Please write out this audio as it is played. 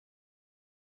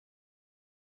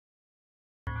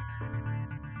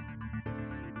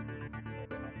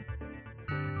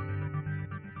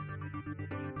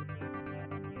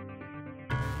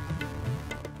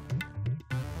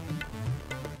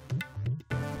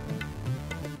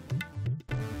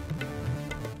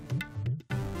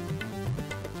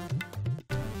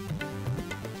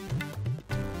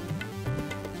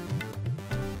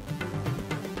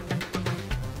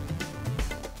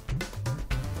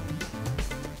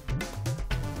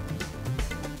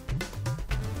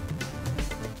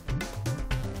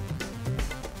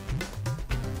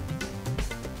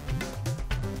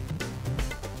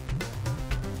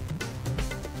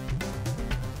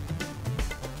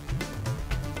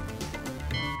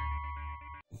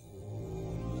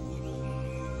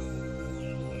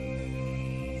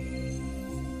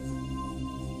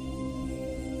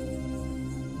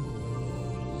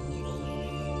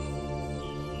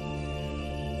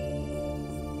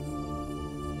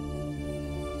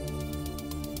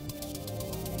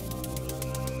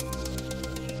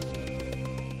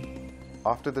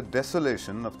After the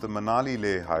desolation of the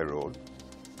Manali-Leh high road,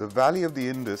 the valley of the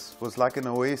Indus was like an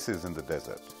oasis in the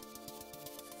desert.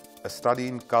 A study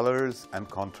in colors and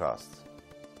contrasts.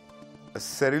 A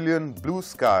cerulean blue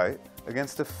sky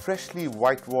against a freshly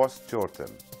whitewashed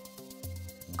Chortan.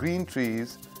 Green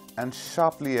trees and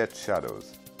sharply etched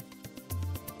shadows.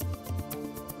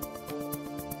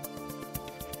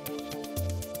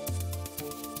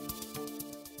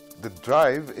 The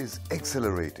drive is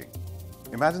exhilarating.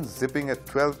 Imagine zipping at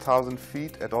 12,000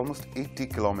 feet at almost 80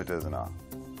 kilometers an hour.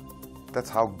 That's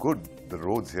how good the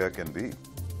roads here can be.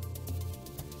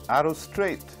 Arrow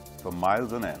straight for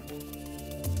miles on end.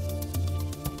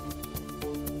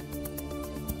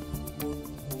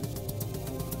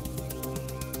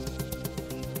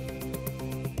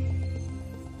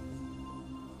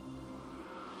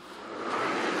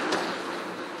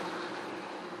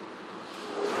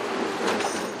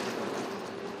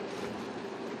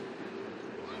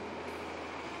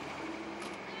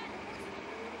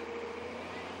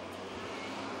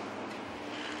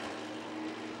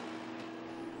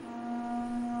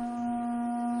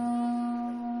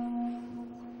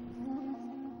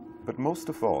 But most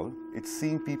of all, it's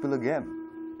seeing people again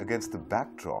against the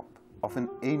backdrop of an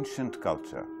ancient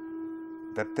culture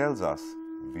that tells us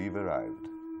we've arrived.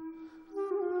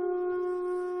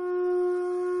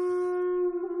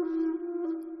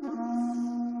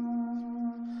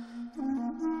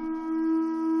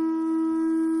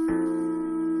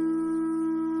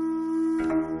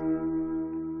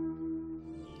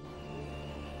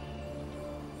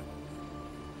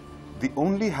 The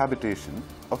only habitation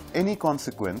of any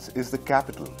consequence is the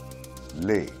capital,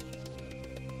 Leh.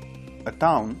 A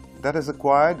town that has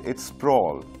acquired its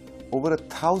sprawl over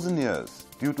 1,000 years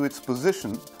due to its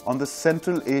position on the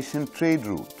Central Asian trade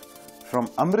route from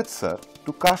Amritsar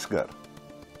to Kashgar.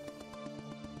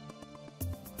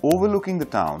 Overlooking the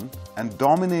town and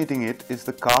dominating it is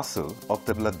the castle of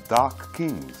the Ladakh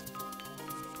kings.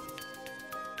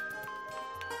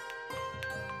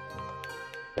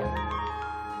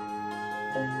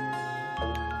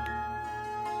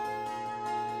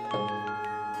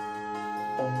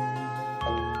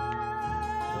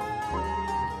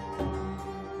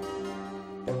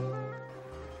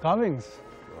 Carvings.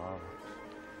 Wow.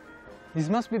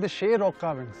 These must be the Shea rock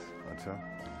carvings. Achha.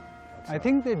 I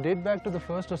think they date back to the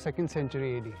 1st or 2nd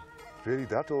century AD. Really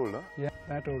that old, huh? Yeah,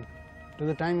 that old. To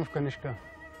the time of Kanishka.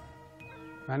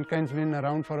 Mankind's been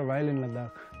around for a while in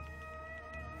Ladakh.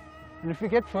 And if we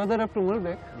get further up to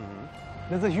Mulbeck,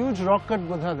 there's a huge rock-cut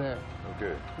Buddha there.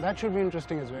 Okay. That should be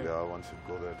interesting as well. Yeah, one should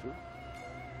go there too.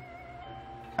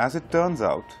 As it turns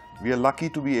out, we are lucky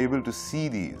to be able to see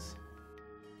these.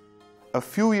 A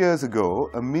few years ago,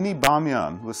 a mini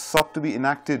Bamyan was sought to be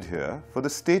enacted here for the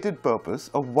stated purpose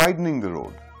of widening the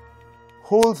road.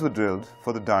 Holes were drilled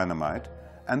for the dynamite,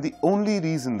 and the only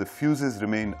reason the fuses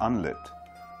remained unlit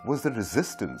was the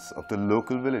resistance of the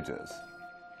local villagers.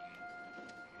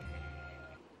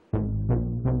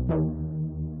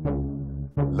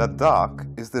 Ladakh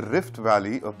is the Rift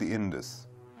Valley of the Indus,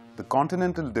 the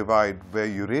continental divide where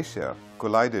Eurasia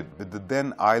collided with the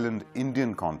then island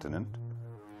Indian continent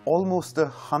almost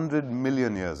 100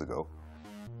 million years ago.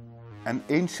 An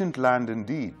ancient land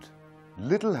indeed.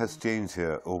 Little has changed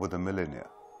here over the millennia.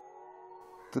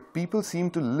 The people seem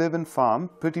to live and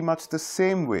farm pretty much the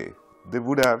same way they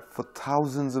would have for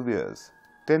thousands of years,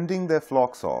 tending their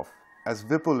flocks off, as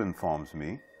Vipul informs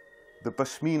me, the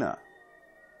pashmina,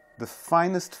 the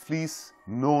finest fleece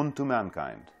known to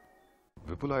mankind.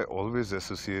 Vipul, I always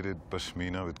associated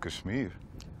pashmina with Kashmir.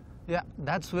 Yeah,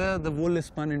 that's where the wool is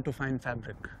spun into fine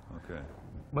fabric. Okay.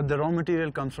 But the raw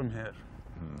material comes from here.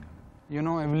 You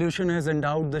know, evolution has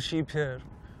endowed the sheep here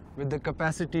with the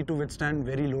capacity to withstand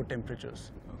very low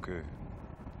temperatures. Okay.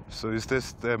 So is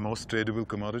this their most tradable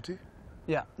commodity?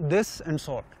 Yeah, this and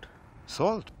salt.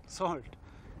 Salt? Salt.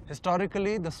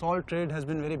 Historically, the salt trade has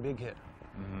been very big here.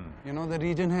 You know, the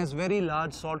region has very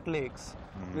large salt lakes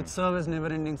which serve as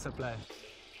never-ending supply.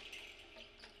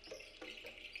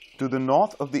 To the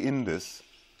north of the Indus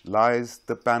lies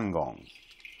the Pangong,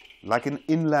 like an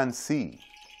inland sea.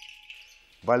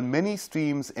 While many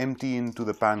streams empty into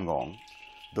the Pangong,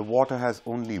 the water has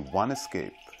only one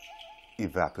escape: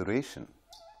 evaporation,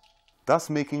 thus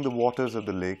making the waters of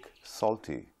the lake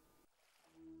salty.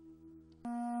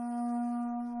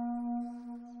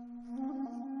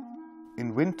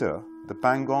 In winter, the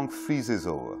Pangong freezes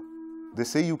over. They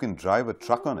say you can drive a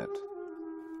truck on it,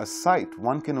 a sight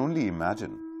one can only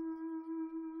imagine.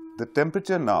 The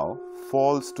temperature now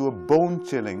falls to a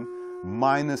bone-chilling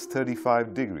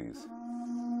 -35 degrees.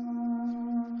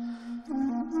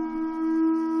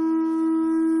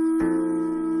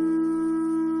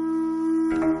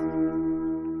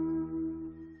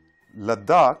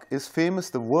 Ladakh is famous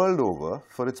the world over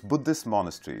for its Buddhist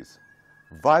monasteries,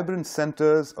 vibrant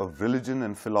centers of religion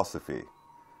and philosophy,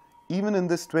 even in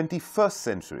this 21st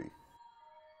century.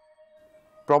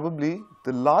 Probably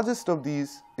the largest of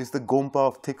these is the Gompa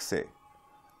of Thiksey,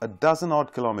 a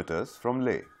dozen-odd kilometers from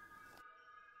Leh.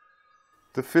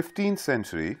 The 15th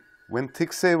century, when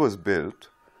Thiksey was built,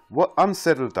 were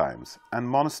unsettled times and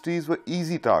monasteries were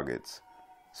easy targets.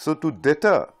 So to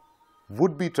deter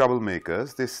would-be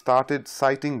troublemakers, they started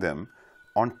siting them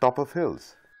on top of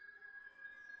hills.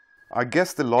 I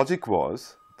guess the logic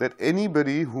was that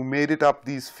anybody who made it up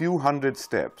these few hundred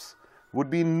steps would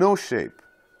be in no shape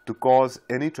to cause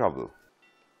any trouble.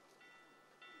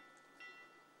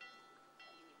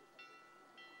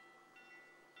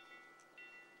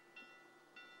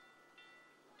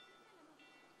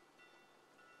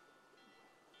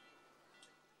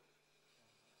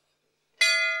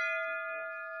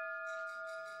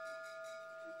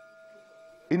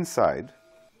 Inside,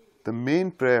 the main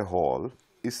prayer hall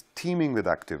is teeming with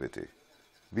activity.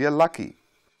 We are lucky.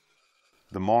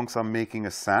 The monks are making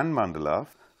a sand mandala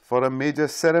for a major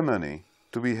ceremony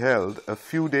to be held a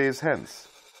few days hence.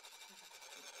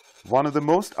 One of the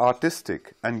most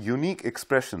artistic and unique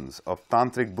expressions of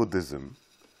Tantric Buddhism,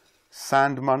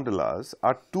 sand mandalas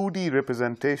are 2D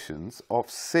representations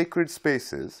of sacred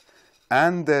spaces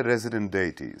and their resident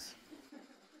deities.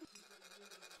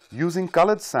 Using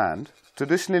colored sand,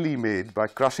 traditionally made by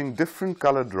crushing different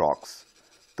colored rocks,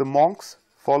 the monks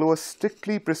follow a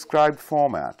strictly prescribed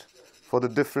format for the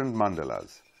different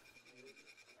mandalas.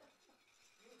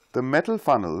 The metal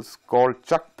funnels called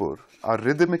chakpur are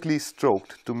rhythmically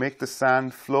stroked to make the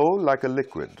sand flow like a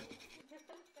liquid.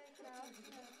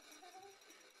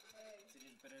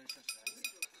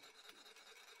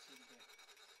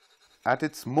 At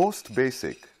its most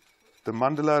basic, the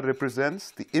mandala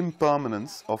represents the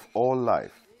impermanence of all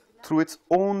life through its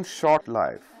own short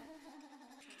life.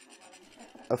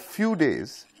 A few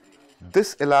days,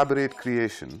 this elaborate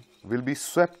creation will be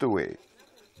swept away,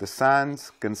 the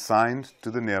sands consigned to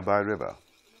the nearby river.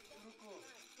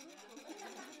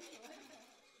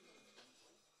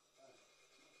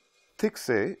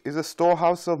 Thiksey is a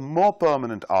storehouse of more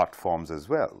permanent art forms as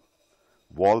well.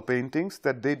 Wall paintings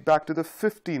that date back to the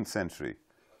 15th century,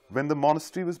 when the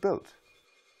monastery was built.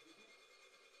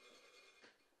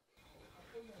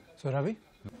 So Ravi,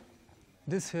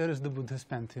 this here is the Buddhist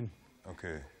pantheon.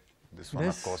 Okay, this one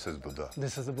of course is Buddha.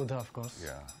 This is the Buddha, of course.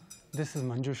 Yeah. This is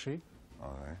Manjushri.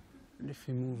 All right. And if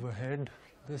we move ahead,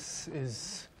 this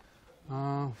is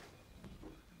the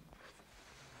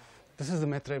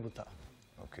Maitreya Buddha,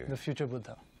 Okay. the future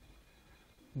Buddha.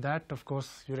 That, of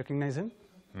course, you recognize him?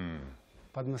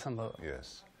 Padmasambhava,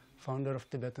 Yes. founder of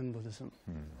Tibetan Buddhism.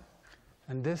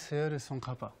 And this here is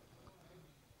Tsongkhapa.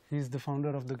 He is the founder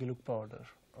of the Gelugpa order,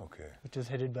 Okay. which is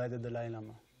headed by the Dalai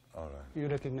Lama. All right. You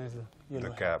recognize the yellow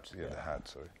The caps, yeah, the hat,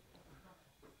 sorry.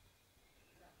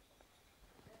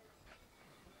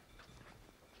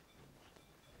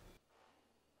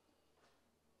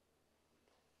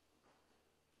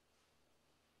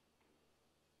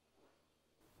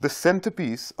 The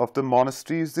centerpiece of the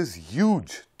monastery is this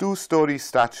huge two-story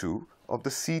statue of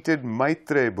the seated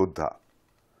Maitreya Buddha,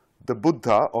 the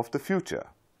Buddha of the future.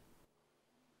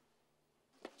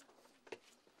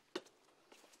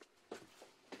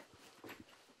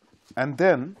 And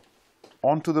then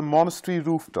onto the monastery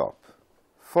rooftop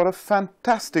for a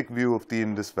fantastic view of the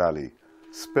Indus Valley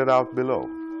spread out below.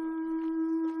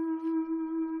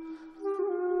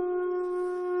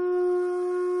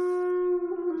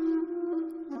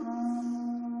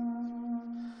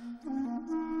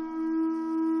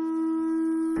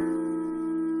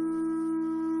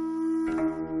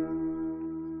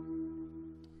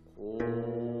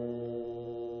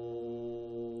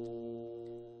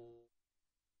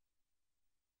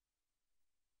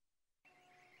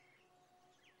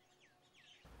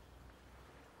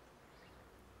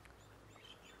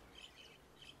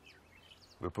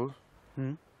 Vipul,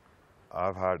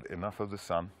 I've had enough of the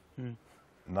sun.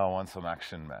 Now I want some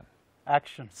action, man.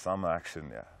 Action. Some action,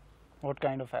 yeah. What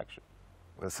kind of action?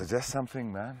 Well, suggest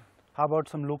something, man. How about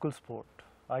some local sport?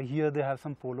 I hear they have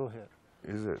some polo here.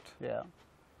 Is it? Yeah.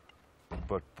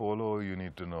 But polo, you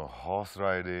need to know horse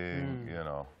riding, you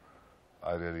know.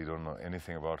 I really don't know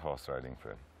anything about horse riding,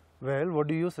 friend. Well, what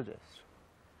do you suggest?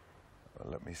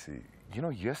 Well, let me see. You know,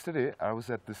 yesterday I was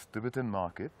at this Tibetan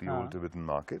market, the old Tibetan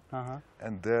market,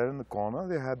 and there in the corner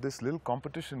they had this little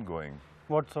competition going.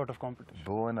 What sort of competition?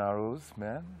 Bow and arrows,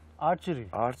 man. Archery.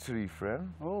 Archery,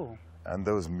 friend. Oh. And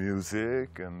there was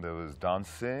music and there was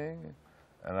dancing,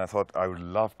 and I thought I would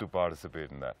love to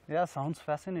participate in that. Yeah, sounds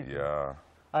fascinating. Yeah.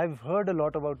 I've heard a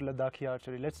lot about Ladakhi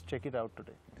archery. Let's check it out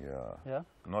today. Yeah. Yeah?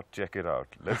 Not check it out.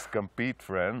 Let's compete,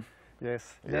 friend.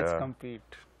 Yes, let's Yeah.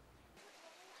 compete.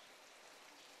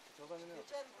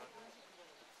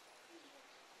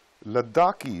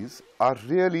 Ladakhis are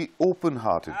really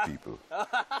open-hearted people.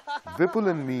 Vipul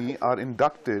and me are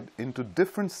inducted into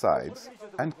different sides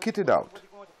and kitted out.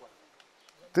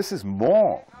 This is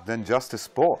more than just a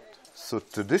sport, so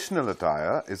traditional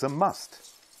attire is a must.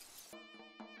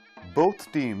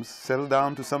 Both teams settle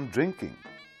down to some drinking,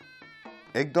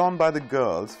 egged on by the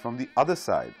girls from the other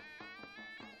side.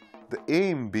 The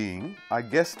aim being, I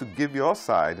guess, to give your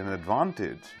side an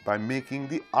advantage by making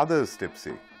the others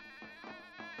tipsy.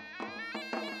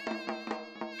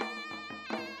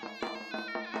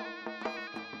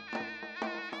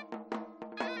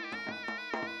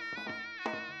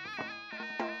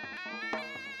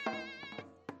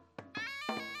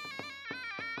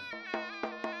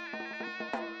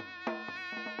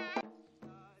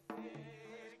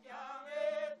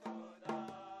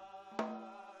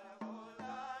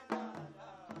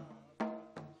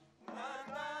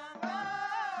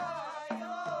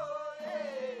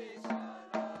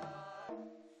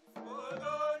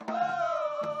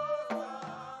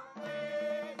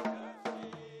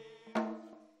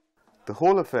 The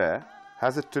whole affair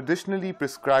has a traditionally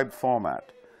prescribed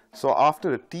format, so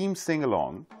after a team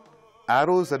sing-along,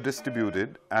 arrows are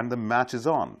distributed and the match is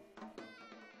on.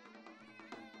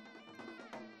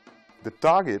 The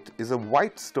target is a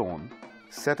white stone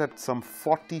set at some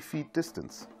 40 feet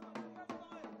distance.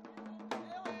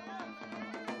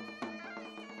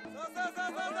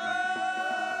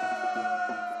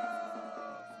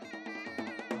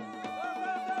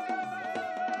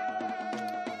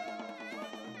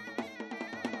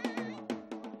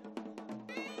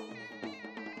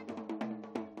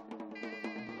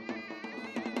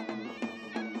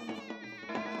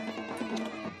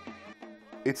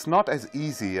 It's not as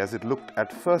easy as it looked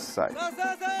at first sight.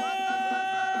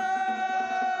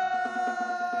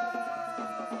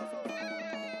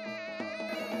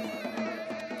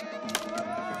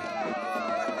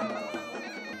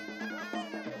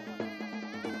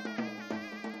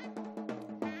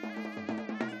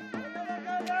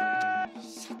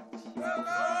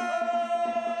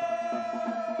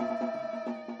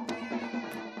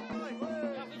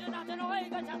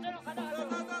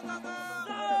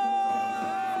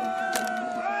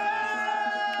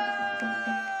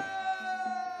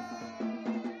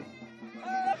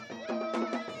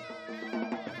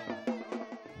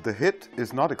 The hit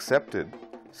is not accepted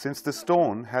since the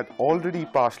stone had already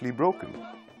partially broken.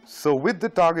 So with the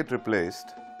target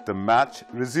replaced, the match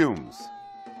resumes.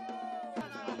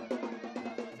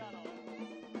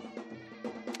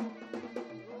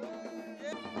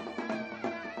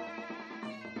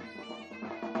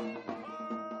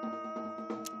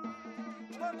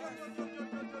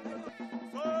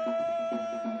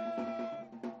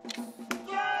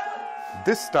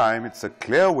 This time it's a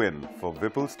clear win for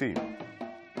Vipul's team.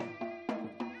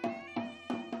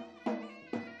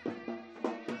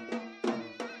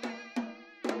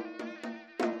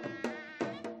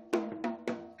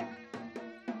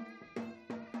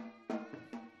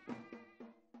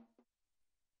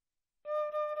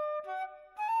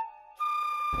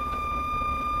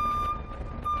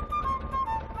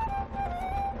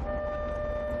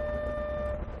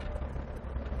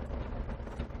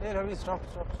 Hey Ravi, stop.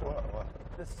 What?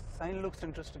 This sign looks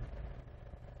interesting.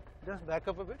 Just back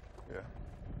up a bit. Yeah.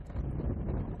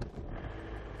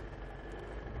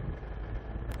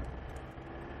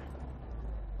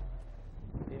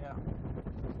 Yeah.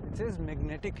 It says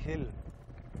magnetic hill,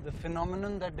 the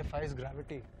phenomenon that defies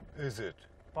gravity. Is it?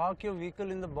 Park your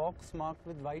vehicle in the box marked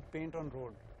with white paint on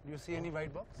road. Do you see any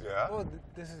white box? Yeah. Oh,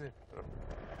 this is it.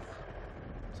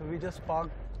 So we just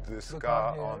parked This the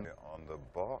car here. on the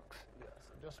box. Yeah,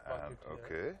 so just park And, it here.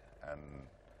 okay, and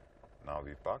now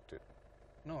we parked it.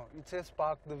 No, it says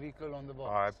park the vehicle on the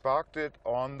box. I parked it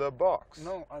on the box.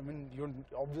 No, I mean you're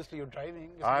driving.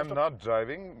 You're I'm supposed not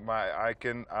driving.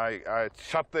 I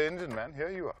shut the engine, man. Here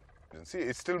you are. You see,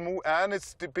 it's still move and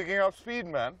it's picking up speed,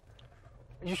 man.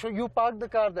 You sure you parked the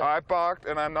car there? I parked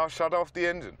and I'm now shut off the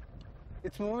engine.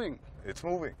 It's moving. It's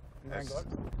moving. My God.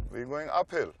 We're going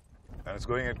uphill, and it's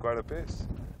going at quite a pace.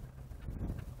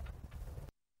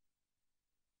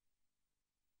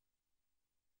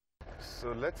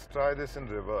 So let's try this in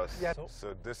reverse. Yeah.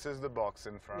 So this is the box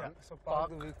in front. Yeah. So park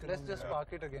the vehicle. Let's just park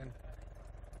it again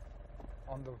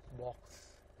on the box.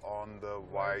 On the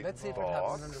white Let's see if it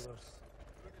box. happens in reverse.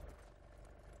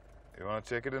 You want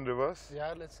to check it in reverse?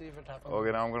 Yeah, let's see if it happens.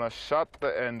 Okay, now I'm going to shut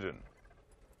the engine.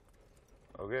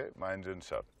 Okay, my engine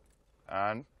shut.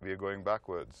 And we are going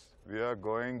backwards. We are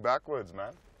going backwards,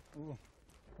 man. Ooh.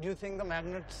 Do you think the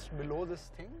magnet's below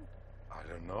this thing? I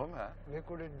don't know, man. Where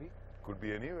could it be? Could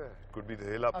be anywhere. It could be the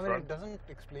hill up I mean, front. it doesn't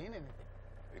explain anything.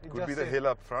 It could be the hill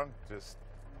up front. Just,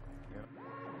 you know.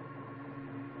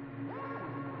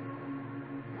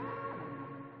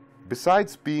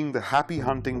 Besides being the happy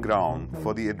hunting ground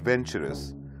for the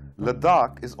adventurous,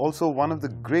 Ladakh is also one of the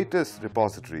greatest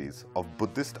repositories of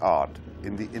Buddhist art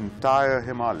in the entire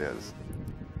Himalayas.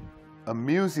 A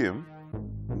museum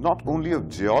not only of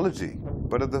geology,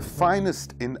 but of the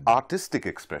finest in artistic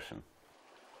expression.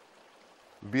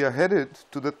 We are headed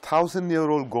to the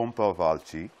 1,000-year-old Gompa of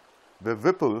Alchi, where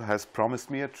Vipul has promised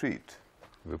me a treat.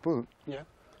 Vipul? Yeah?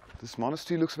 This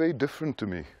monastery looks very different to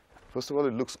me. First of all,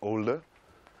 it looks older.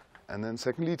 And then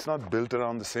secondly, it's not built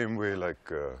around the same way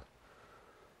like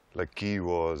Key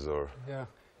was or... Yeah.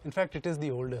 In fact, it is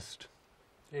the oldest.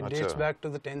 It dates back to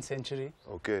the 10th century.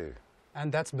 Okay.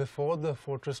 And that's before the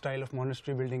fortress style of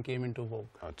monastery building came into vogue.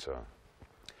 Acha.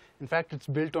 In fact, it's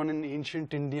built on an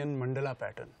ancient Indian mandala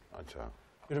pattern. Acha.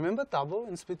 You remember Tabo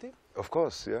in Spiti? Of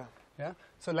course, yeah. Yeah.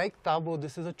 So like Tabo,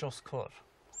 this is a choskor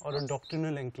or a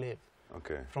doctrinal enclave.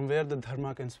 Okay. From where the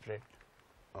dharma can spread.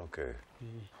 Okay.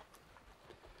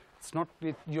 It's not,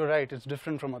 you're right, it's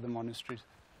different from other monasteries.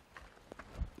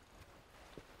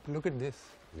 Look at this.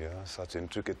 Yeah, such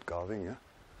intricate carving, yeah?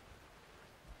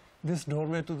 This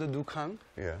doorway to the Dukhang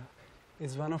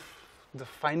is one of the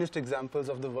finest examples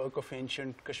of the work of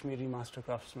ancient Kashmiri master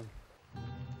craftsmen.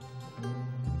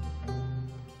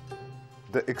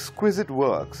 The exquisite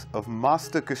works of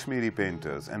master Kashmiri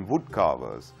painters and wood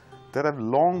carvers that have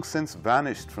long since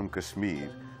vanished from Kashmir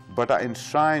but are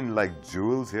enshrined like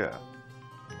jewels here.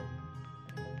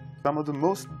 Some of the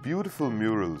most beautiful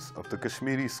murals of the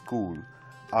Kashmiri school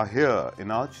are here in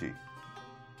Alchi.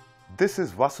 This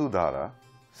is Vasudhara,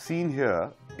 seen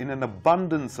here in an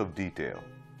abundance of detail.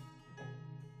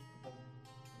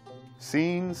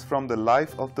 Scenes from the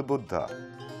life of the Buddha.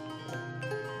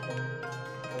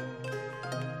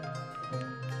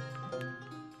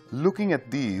 Looking at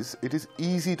these, it is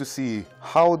easy to see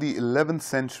how the 11th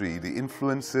century the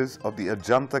influences of the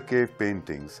Ajanta cave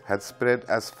paintings had spread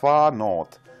as far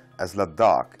north as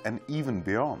Ladakh and even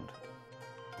beyond.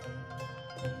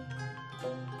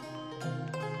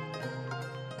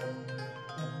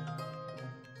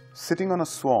 Sitting on a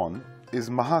swan is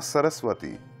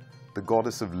Mahasaraswati, the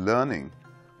goddess of learning,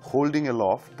 holding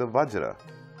aloft the Vajra.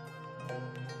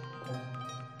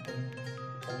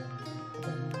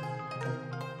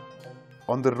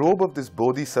 On the robe of this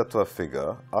Bodhisattva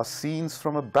figure are scenes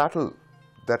from a battle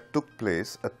that took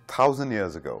place 1,000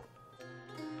 years ago.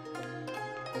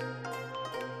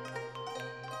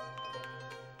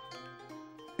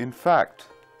 In fact,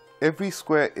 every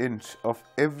square inch of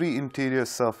every interior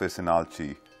surface in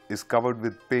Alchi is covered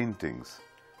with paintings,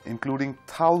 including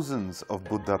thousands of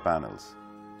Buddha panels.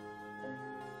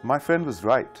 My friend was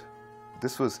right.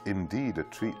 This was indeed a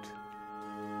treat.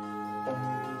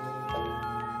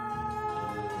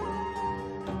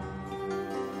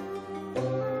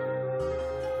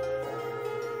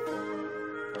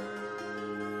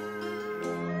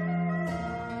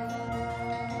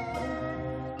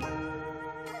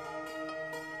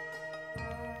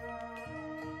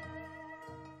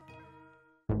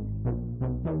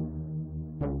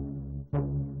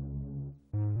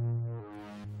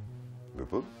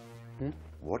 Vipul,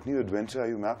 what new adventure are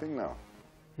you mapping now?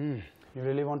 You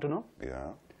really want to know? Yeah.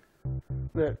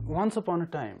 Well, once upon a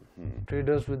time,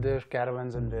 traders with their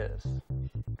caravans and wares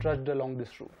trudged along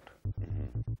this route,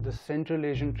 the Central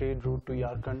Asian trade route to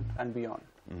Yarkand and beyond.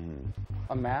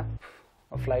 A map,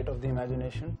 a flight of the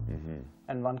imagination,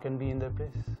 and one can be in their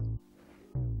place.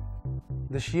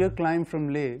 The sheer climb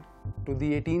from Leh to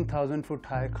the 18,000-foot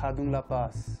high Khadungla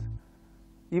Pass.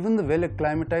 Even the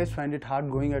well-acclimatized find it hard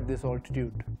going at this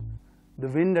altitude. The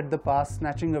wind at the pass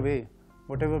snatching away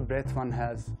whatever breath one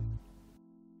has.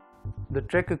 The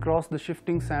trek across the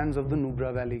shifting sands of the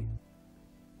Nubra Valley.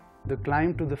 The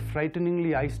climb to the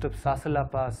frighteningly iced-up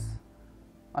Sasala Pass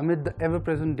amid the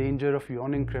ever-present danger of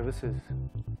yawning crevices.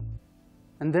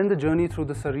 And then the journey through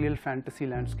the surreal fantasy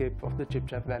landscape of the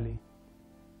Chipchap Valley.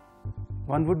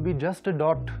 One would be just a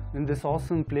dot in this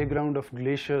awesome playground of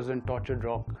glaciers and tortured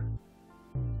rock.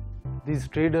 These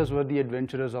traders were the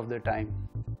adventurers of their time.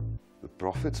 The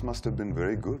profits must have been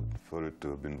very good for it to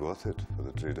have been worth it for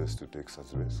the traders to take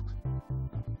such risks.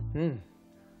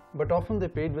 But often they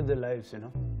paid with their lives, you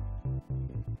know.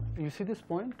 You see this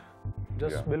point?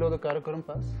 Just below the Karakoram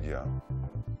Pass? Yeah.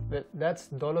 Well, that's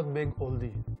Daulat Beg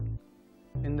Oldi.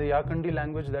 In the Yarkandi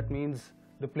language, that means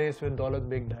the place where Daulat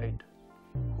Beg died.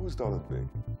 Who's Daulat Beg?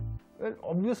 Well,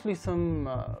 obviously some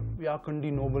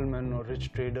Yarkandi nobleman or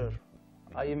rich trader.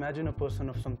 I imagine a person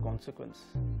of some consequence.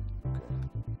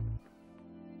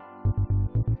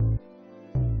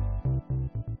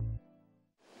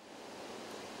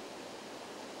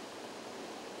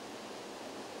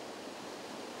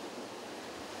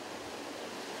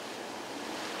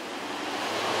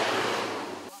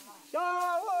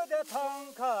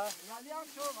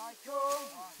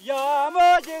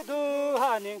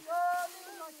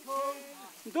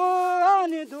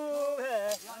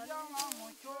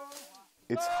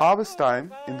 It's harvest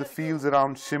time in the fields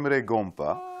around Shimre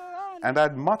Gompa, and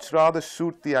I'd much rather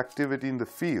shoot the activity in the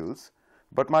fields,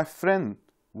 but my friend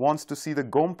wants to see the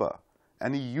Gompa,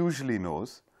 and he usually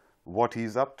knows what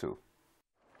he's up to.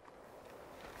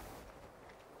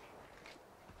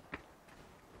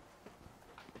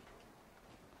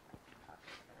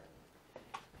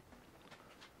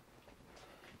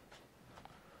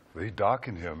 Very dark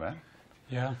in here, man.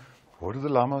 Yeah. What do the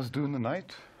llamas do in the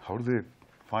night? How do they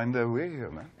find their way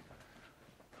here, man?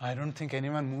 I don't think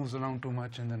anyone moves around too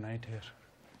much in the night here.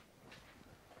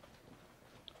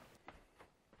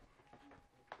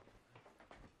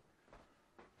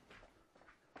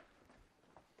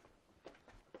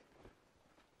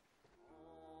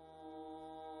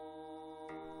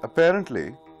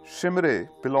 Apparently, Shimre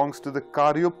belongs to the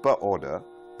Karyupa order,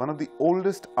 one of the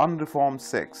oldest unreformed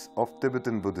sects of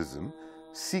Tibetan Buddhism,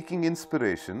 seeking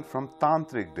inspiration from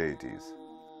tantric deities.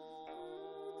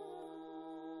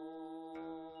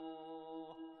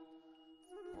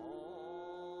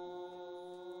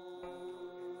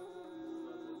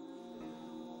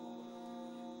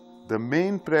 The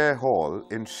main prayer hall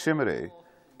in Shimre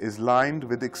is lined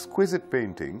with exquisite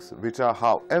paintings which are,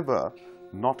 however,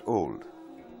 not old.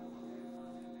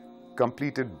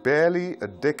 Completed barely a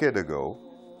decade ago,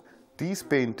 these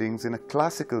paintings in a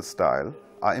classical style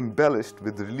are embellished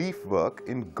with relief work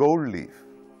in gold leaf.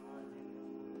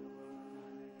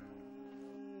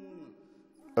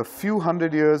 A few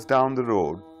hundred years down the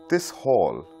road, this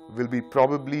hall will be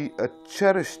probably a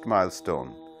cherished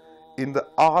milestone in the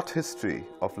art history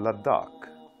of Ladakh.